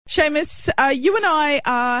Seamus, you and I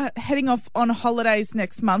are heading off on holidays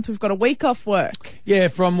next month. We've got a week off work. Yeah,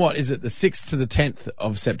 from what is it, the 6th to the 10th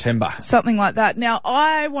of September? Something like that. Now,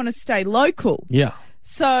 I want to stay local. Yeah.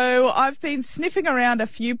 So I've been sniffing around a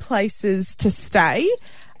few places to stay.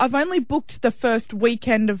 I've only booked the first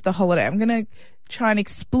weekend of the holiday. I'm going to try and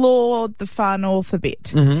explore the far north a bit.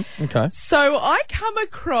 Mm-hmm. Okay. So I come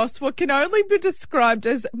across what can only be described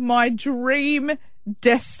as my dream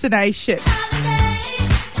destination.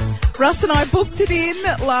 Russ and I booked it in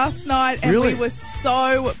last night and Really? we were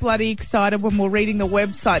so bloody excited when we were reading the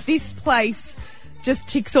website. This place just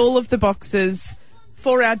ticks all of the boxes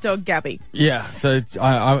for our dog Gabby. Yeah, so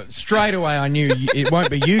I straight away I knew it won't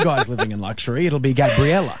be you guys living in luxury, it'll be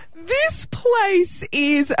Gabriella. This place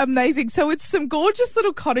is amazing. So it's some gorgeous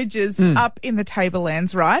little cottages up in the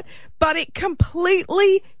Tablelands, right? But it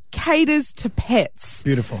completely caters to pets.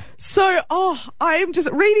 Beautiful. So, I am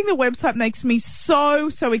just reading the website makes me so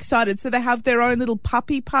excited. So they have their own little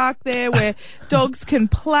puppy park there where dogs can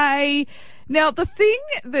play. Now, the thing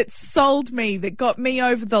that sold me, that got me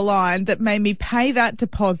over the line, that made me pay that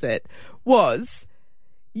deposit was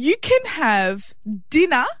you can have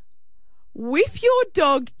dinner with your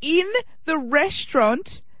dog in the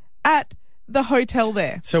restaurant at the hotel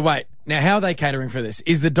there. So wait, now how are they catering for this?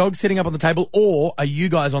 Is the dog sitting up on the table or are you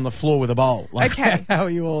guys on the floor with a bowl? Like, okay. How are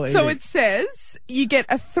you all eating? So it says you get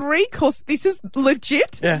a 3-course, this is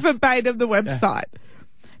legit verbatim the website. Yeah.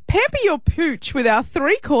 Pamper your pooch with our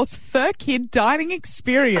 3-course Fur Kid dining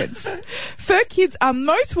experience. Fur Kids are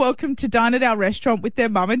most welcome to dine at our restaurant with their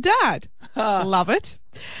mum and dad. Love it.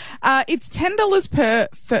 It's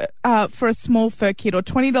 $10 for a small fur kid or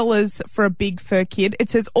 $20 for a big fur kid.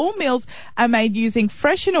 It says all meals are made using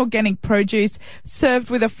fresh and organic produce, served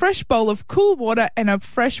with a fresh bowl of cool water and a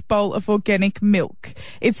fresh bowl of organic milk.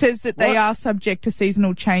 It says that they are subject to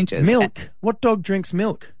seasonal changes. Milk? What dog drinks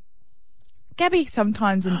milk? Gabby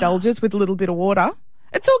sometimes indulges with a little bit of water.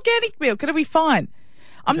 It's organic milk. It'll be fine.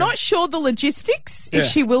 I'm not sure the logistics, if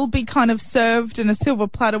she will be kind of served and a silver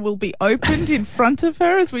platter will be opened in front of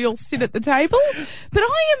her as we all sit at the table. But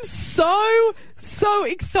I am so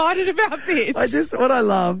excited about this. What I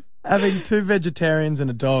love, having 2 vegetarians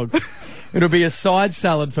and a dog. It'll be a side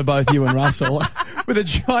salad for both you and Russell with a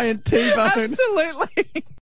giant T-bone. Absolutely.